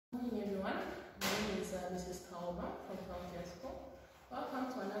Good morning, everyone. My name is Mrs. Kangwa from County School. Welcome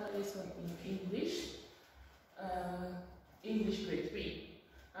to another lesson in English grade 3.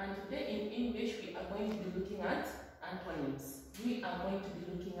 And today in English we are going to be looking at antonyms.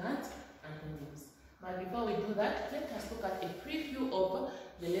 But before we do that, let us look at a preview of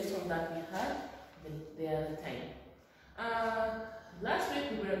the lesson that we had the other time. Last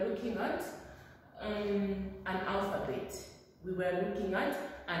week we were looking at an alphabet.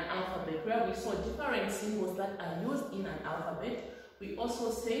 An alphabet where we saw different symbols that are used in an alphabet. We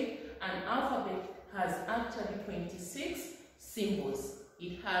also said an alphabet has actually 26 symbols.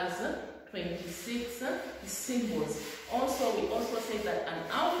 It has 26 symbols. Also, we also said that an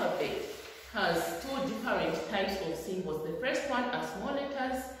alphabet has two different types of symbols. The first one are small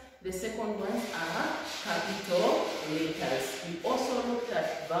letters. The second ones are capital letters. We also looked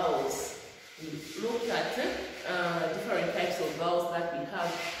at vowels. We looked at different types of vowels that we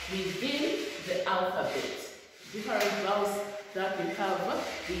have within the alphabet.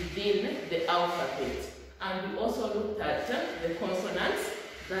 And we also looked at the consonants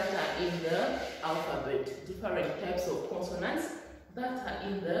that are in the alphabet. Different types of consonants that are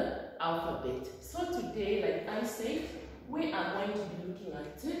in the alphabet. So today, like I said, we are going to be looking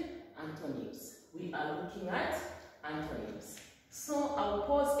at antonyms. So I'll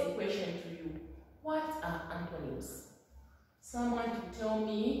pose a question to you. What are antonyms? Someone to tell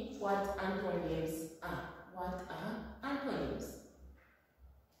me what antonyms are. What are antonyms?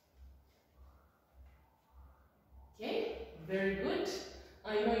 Okay, very good.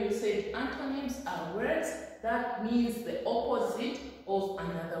 I know you said antonyms are words that means the opposite of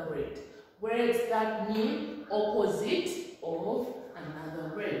another word. Words that mean opposite of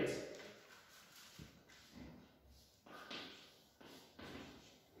another word.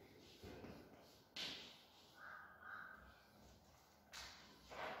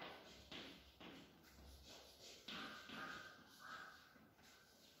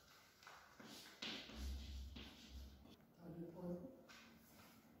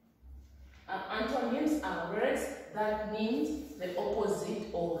 Antonyms are words that mean the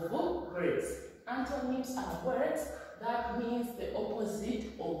opposite of words. Antonyms are words that means the opposite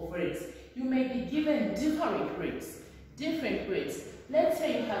of words. You may be given different words. Let's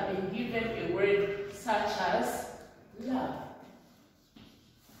say you have been given a word such as love.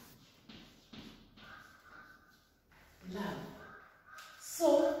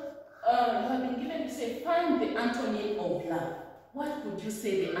 So, you have been given to say, find the antonym of love. What would you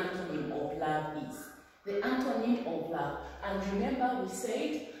say the antonym of love is? The antonym of love. And remember, we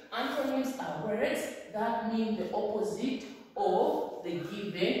said antonyms are words that mean the opposite of the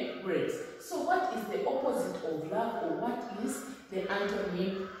given words. So what is the opposite of love, or what is the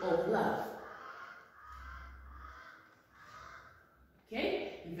antonym of love?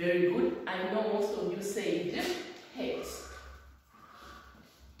 Okay, very good. I know most of you said hate.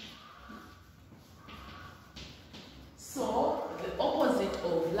 So the opposite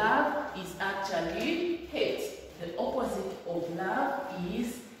of love is actually hate. The opposite of love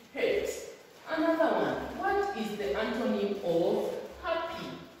is hate. Another one. What is the antonym of happy?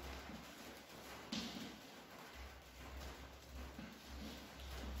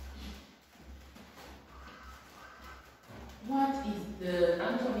 What is the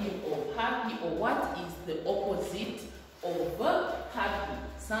antonym of happy, or what is the opposite of happy?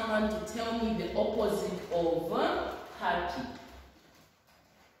 Someone to tell me the opposite of happy.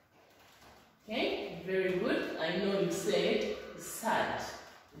 Okay, very good. I know you said sad.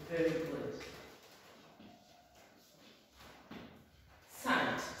 Very good.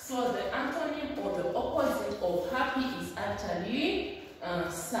 Sad. So the antonym or the opposite of happy is actually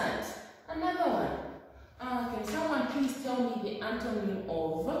sad. Another one. Can someone please tell me the antonym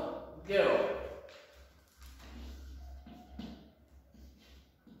of girl?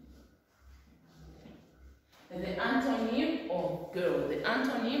 The antonym of girl. The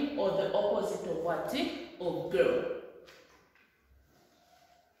antonym or the opposite of what? Of girl.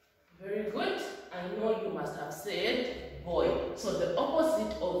 Very good. I know you must have said boy. So the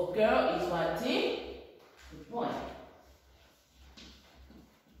opposite of girl is what? Boy.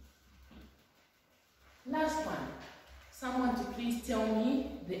 Last one. Someone to please tell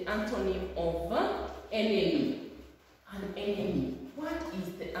me the antonym of enemy. An enemy. What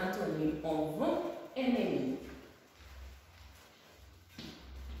is the antonym of enemy?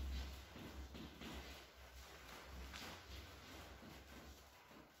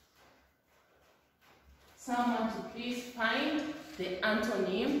 Someone to please find the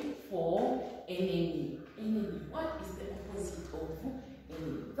antonym for enemy. Enemy. What is the opposite of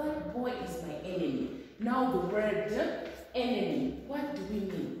enemy? That boy is my enemy. Now the word enemy. What do we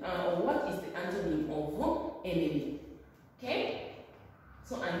mean? enemy. Okay?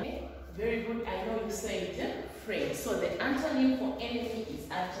 So, very good. I know you said friend. So, the antonym for enemy is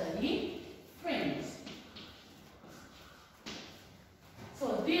actually friend.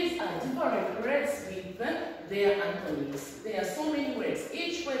 So, these are different words with their antonyms. There are so many words.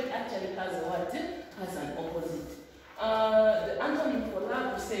 Each word actually has a what? Has an opposite. The antonym for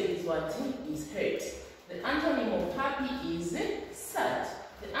love, we say, is what? Is hurt. The antonym of happy is sad.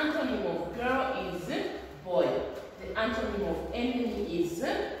 The antonym of girl is boy. The antonym of enemy is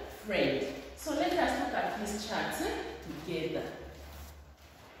friend. So let us look at this chart together.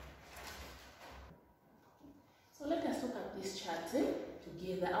 So let us look at this chart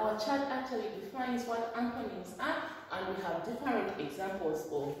together. Our chart actually defines what antonyms are, and we have different examples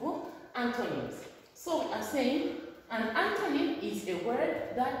of antonyms. So we are saying an antonym is a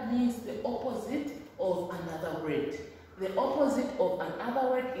word that means the opposite of another word. The opposite of another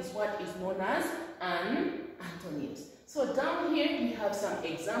word is what is known as an antonyms. So down here we have some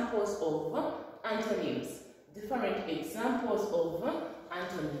examples of antonyms. Different examples of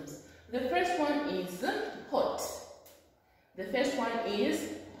antonyms. The first one is hot. The first one is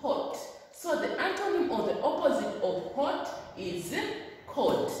hot. So the antonym or the opposite of hot is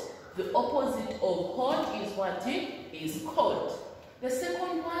cold. The opposite of hot is what? Is cold. The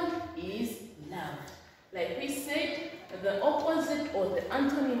second one is love. Like we said, the opposite or the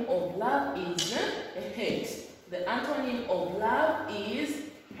antonym of love is hate. The antonym of love is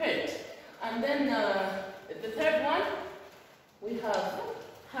hurt. And then the third one, we have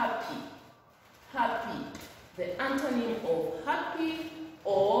happy. Happy. The antonym of happy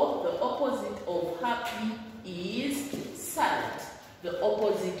or the opposite of happy is sad. The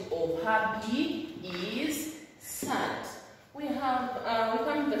opposite of happy is sad. We have, we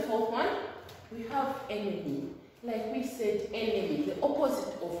come to the fourth one. We have enemy. Like we said, enemy, the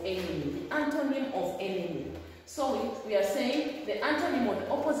opposite of enemy, the antonym of enemy. So we are saying the antonym or the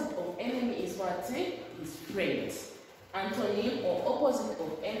opposite of enemy is what? Is friend. Antonym or opposite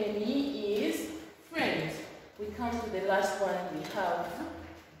of enemy is friend. We come to the last one, we have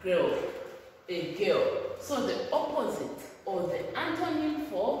girl, a girl. So the opposite or the antonym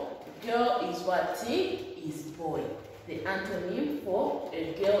for girl is what? Is boy. The antonym for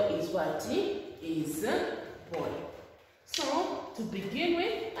a girl is what? Is boy. So, to begin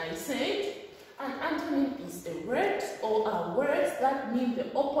with, I said an antonym is a word or a words that mean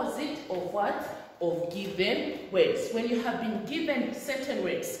the opposite of what? Of given words. When you have been given certain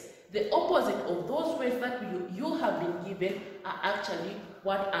words, the opposite of those words that you have been given are actually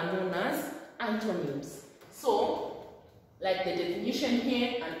what are known as antonyms. So, like the definition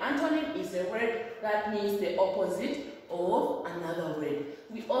here, an antonym is a word that means the opposite of another word.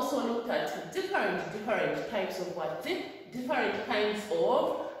 We also looked at different types of what? Different kinds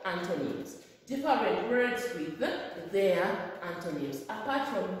of antonyms. Different words with their antonyms. Apart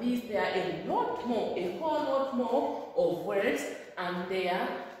from these, there are a lot more, a whole lot more of words and their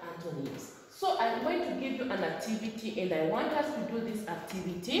antonyms. So I'm going to give you an activity and I want us to do this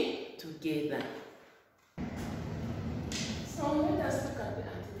activity together. So let us look at the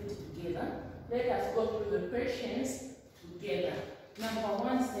activity together. Let us go through the questions together. Number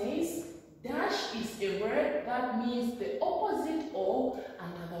one says, dash is a word that means the opposite of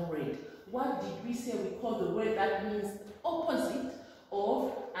another word. What did we say we call the word that means the opposite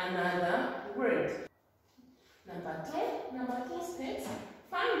of another word? Number two states,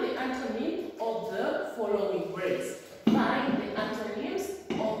 find the antonym of the following words. Find the antonyms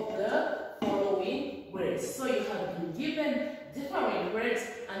of the following words. So you have been given different words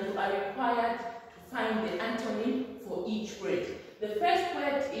and you are required to find the antonym for each word. The first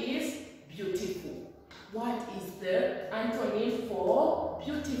word is beautiful. What is the antonym for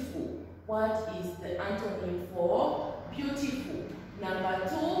beautiful? What is the antonym for beautiful? Number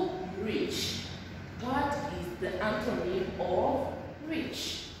two, rich. What is the antonym of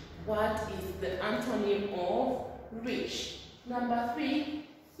rich? What is the antonym of rich? Number three,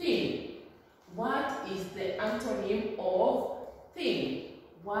 thin. What is the antonym of thin?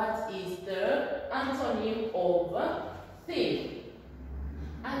 What is the antonym of thin?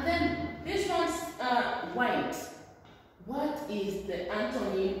 And then this one's white. What is the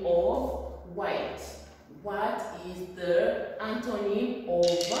antonym of white? What is the antonym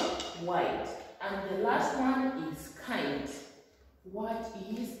of white? And the last one is kind. What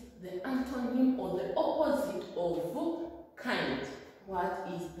is the antonym or the opposite of kind? What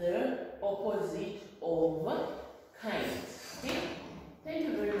is the opposite of kind? Okay? Thank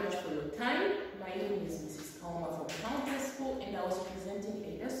you very much for your time. My name is Mrs. Kangwa from County School and I was presenting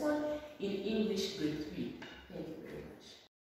a lesson in English grade 3.